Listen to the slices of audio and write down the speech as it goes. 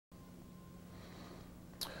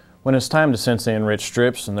When it's time to sense the enriched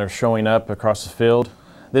strips and they're showing up across the field,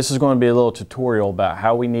 this is going to be a little tutorial about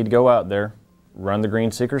how we need to go out there, run the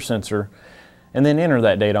GreenSeeker sensor, and then enter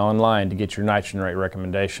that data online to get your nitrogen rate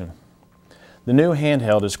recommendation. The new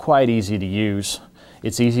handheld is quite easy to use.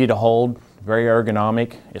 It's easy to hold, very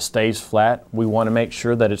ergonomic, it stays flat. We want to make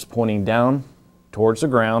sure that it's pointing down towards the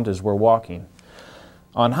ground as we're walking.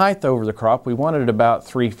 On height over the crop, we want it about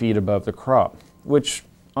 3 feet above the crop, which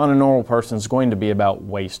on a normal person is going to be about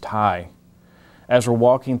waist high. As we're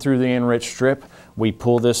walking through the enriched strip, we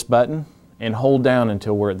pull this button and hold down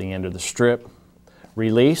until we're at the end of the strip.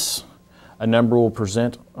 Release, a number will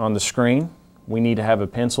present on the screen. We need to have a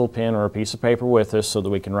pencil, pen, or a piece of paper with us so that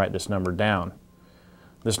we can write this number down.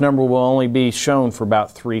 This number will only be shown for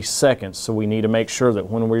about 3 seconds, so we need to make sure that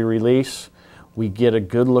when we release, we get a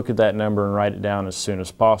good look at that number and write it down as soon as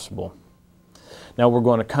possible. Now we're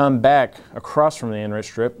going to come back across from the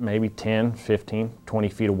enriched strip, maybe 10, 15, 20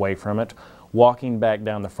 feet away from it, walking back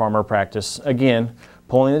down the farmer practice, again,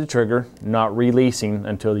 pulling the trigger, not releasing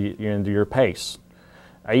until you're into your pace.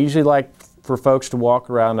 I usually like for folks to walk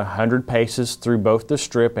around 100 paces through both the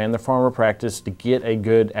strip and the farmer practice to get a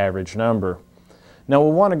good average number. Now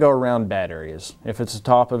we'll want to go around bad areas. If it's the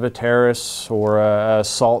top of a terrace or a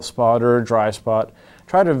salt spot or a dry spot,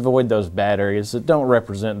 try to avoid those bad areas that don't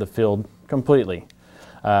represent the field completely.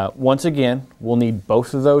 Once again, we'll need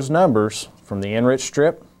both of those numbers from the enriched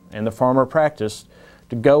strip and the farmer practice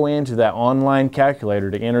to go into that online calculator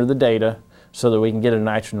to enter the data so that we can get a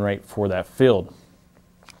nitrogen rate for that field.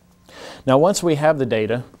 Now once we have the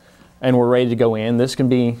data and we're ready to go in, this can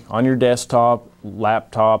be on your desktop,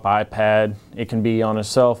 laptop, iPad, it can be on a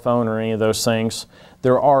cell phone or any of those things.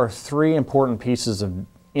 There are 3 important pieces of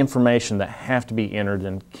information that have to be entered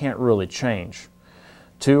and can't really change.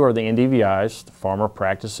 2 are the NDVIs, the farmer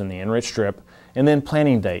practice and the enriched strip, and then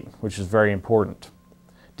planting date, which is very important.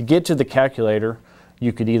 To get to the calculator,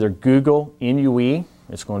 you could either Google NUE,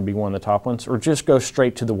 it's going to be one of the top ones, or just go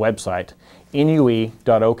straight to the website,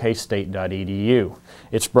 nue.okstate.edu.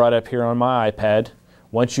 It's brought up here on my iPad.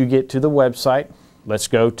 Once you get to the website, let's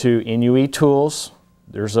go to NUE Tools.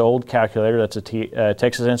 There's the old calculator, that's a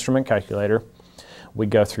Texas Instrument calculator. We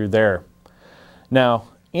go through there. Now,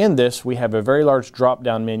 in this, we have a very large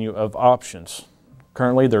drop-down menu of options.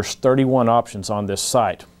 Currently, there's 31 options on this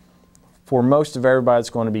site. For most of everybody that's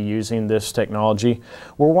going to be using this technology,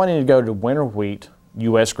 we're wanting to go to winter wheat,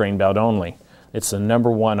 U.S. grain belt only. It's the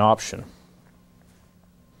 #1 option.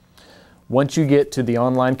 Once you get to the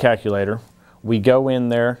online calculator, we go in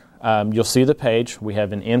there, you'll see the page. We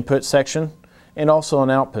have an input section and also an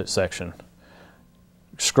output section.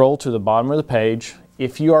 Scroll to the bottom of the page.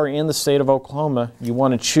 If you are in the state of Oklahoma, you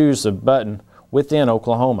want to choose the button within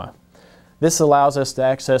Oklahoma. This allows us to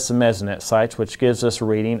access the mesonet sites, which gives us a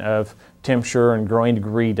reading of temperature and growing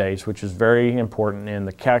degree days, which is very important in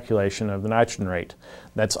the calculation of the nitrogen rate.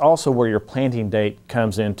 That's also where your planting date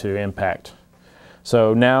comes into impact.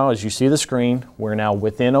 So now, as you see the screen, we're now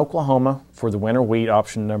within Oklahoma for the winter wheat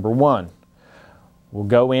option #1. We'll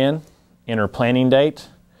go in, enter planting date.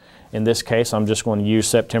 In this case, I'm just going to use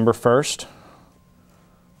September 1st.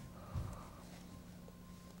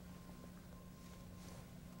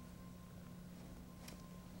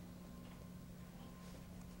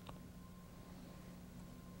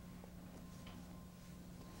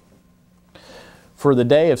 For the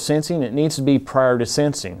day of sensing, it needs to be prior to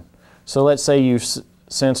sensing. So let's say you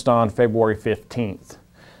sensed on February 15th.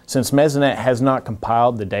 Since Mesonet has not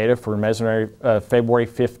compiled the data for February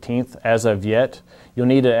 15th as of yet, you'll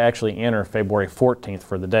need to actually enter February 14th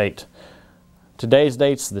for the date. Today's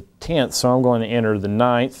date's the 10th, so I'm going to enter the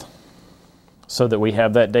 9th so that we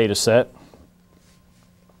have that data set.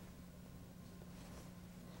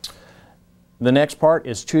 The next part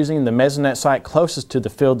is choosing the Mesonet site closest to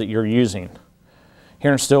the field that you're using.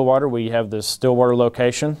 Here in Stillwater, we have the Stillwater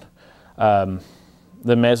location, the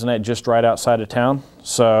Mesonet just right outside of town.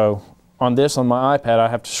 So on my iPad, I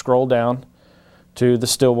have to scroll down to the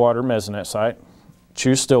Stillwater Mesonet site,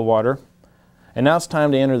 choose Stillwater, and now it's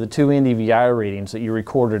time to enter the 2 NDVI readings that you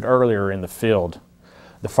recorded earlier in the field.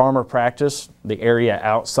 The farmer practice, the area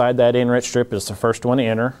outside that enriched strip, is the first one to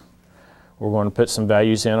enter. We're going to put some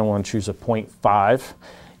values in. I want to choose a 0.5.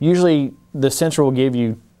 Usually the sensor will give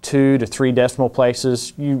you 2 to 3 decimal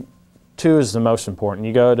places. 2 is the most important.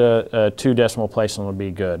 You go to 2 decimal places and it'll be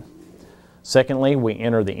good. Secondly, we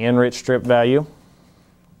enter the enriched strip value.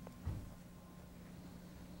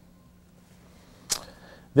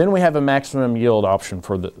 Then we have a maximum yield option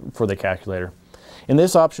for the calculator. In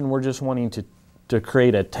this option, we're just wanting to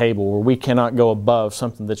create a table where we cannot go above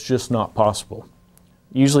something that's just not possible.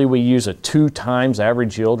 Usually we use a 2 times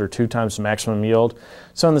average yield or 2 times maximum yield.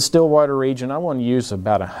 So in the Stillwater region, I want to use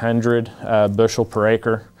about 100 bushel per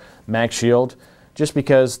acre max yield, just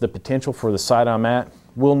because the potential for the site I'm at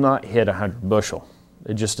will not hit 100 bushel.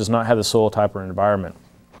 It just does not have the soil type or environment.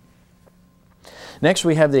 Next,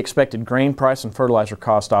 we have the expected grain price and fertilizer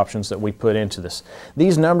cost options that we put into this.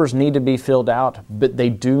 These numbers need to be filled out, but they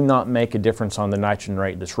do not make a difference on the nitrogen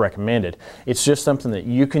rate that's recommended. It's just something that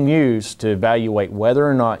you can use to evaluate whether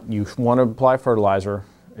or not you want to apply fertilizer,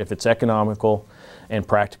 if it's economical and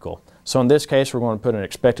practical. So in this case, we're going to put an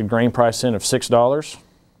expected grain price in of $6,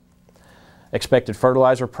 expected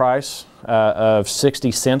fertilizer price of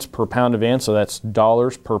 60 cents per pound of N, so that's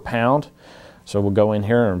dollars per pound. So we'll go in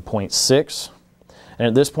here and 0.6. And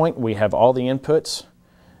at this point, we have all the inputs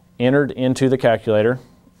entered into the calculator.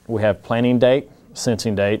 We have planting date,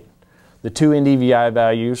 sensing date, the 2 NDVI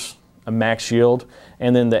values, a max yield,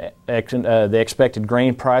 and then the expected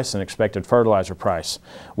grain price and expected fertilizer price.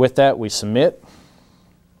 With that, we submit.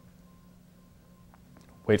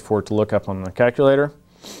 Wait for it to look up on the calculator.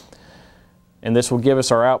 And this will give us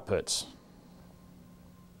our outputs.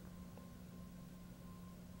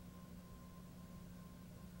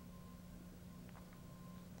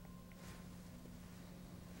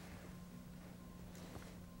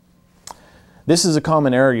 This is a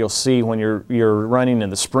common error you'll see when you're running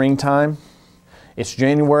in the springtime. It's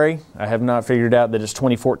January. I have not figured out that it's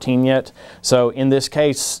 2014 yet. So in this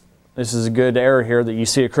case, this is a good error here that you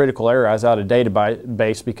see a critical error. I was out of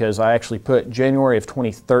database because I actually put January of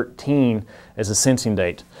 2013 as a sensing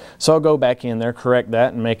date. So I'll go back in there, correct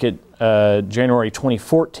that, and make it January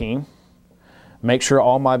 2014. Make sure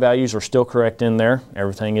all my values are still correct in there.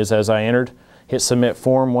 Everything is as I entered. Hit submit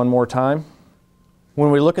form one more time. When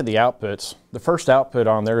we look at the outputs, the first output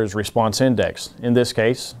on there is response index. In this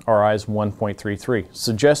case, RI is 1.33,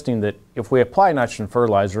 suggesting that if we apply nitrogen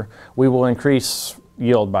fertilizer, we will increase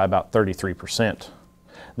yield by about 33%.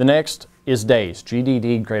 The next is days,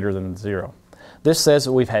 GDD greater than 0. This says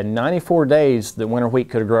that we've had 94 days that winter wheat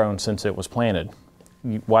could have grown since it was planted.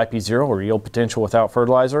 YP0, or yield potential without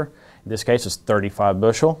fertilizer, in this case is 35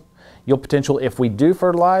 bushel. Yield potential if we do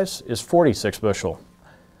fertilize is 46 bushel.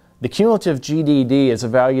 The cumulative GDD is a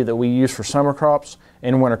value that we use for summer crops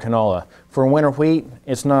and winter canola. For winter wheat,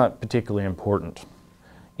 it's not particularly important.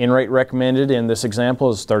 N rate recommended in this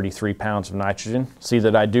example is 33 pounds of nitrogen. See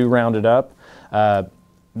that I do round it up.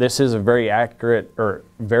 This is a very accurate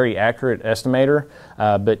estimator,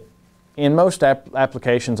 but in most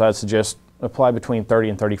applications I'd suggest apply between 30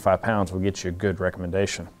 and 35 pounds will get you a good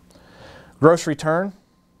recommendation. Gross return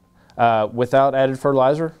without added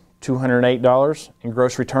fertilizer, $208, and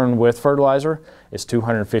gross return with fertilizer is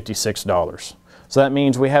 $256. So that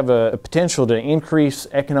means we have a potential to increase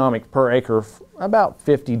economic per acre about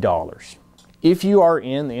 $50. If you are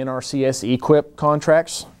in the NRCS EQIP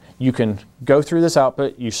contracts, you can go through this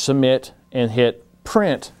output, you submit and hit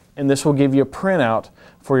print, and this will give you a printout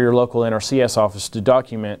for your local NRCS office to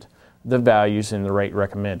document the values and the rate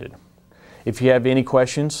recommended. If you have any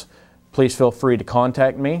questions, please feel free to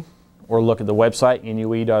contact me or look at the website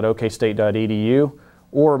nue.okstate.edu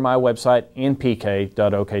or my website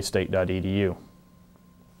npk.okstate.edu.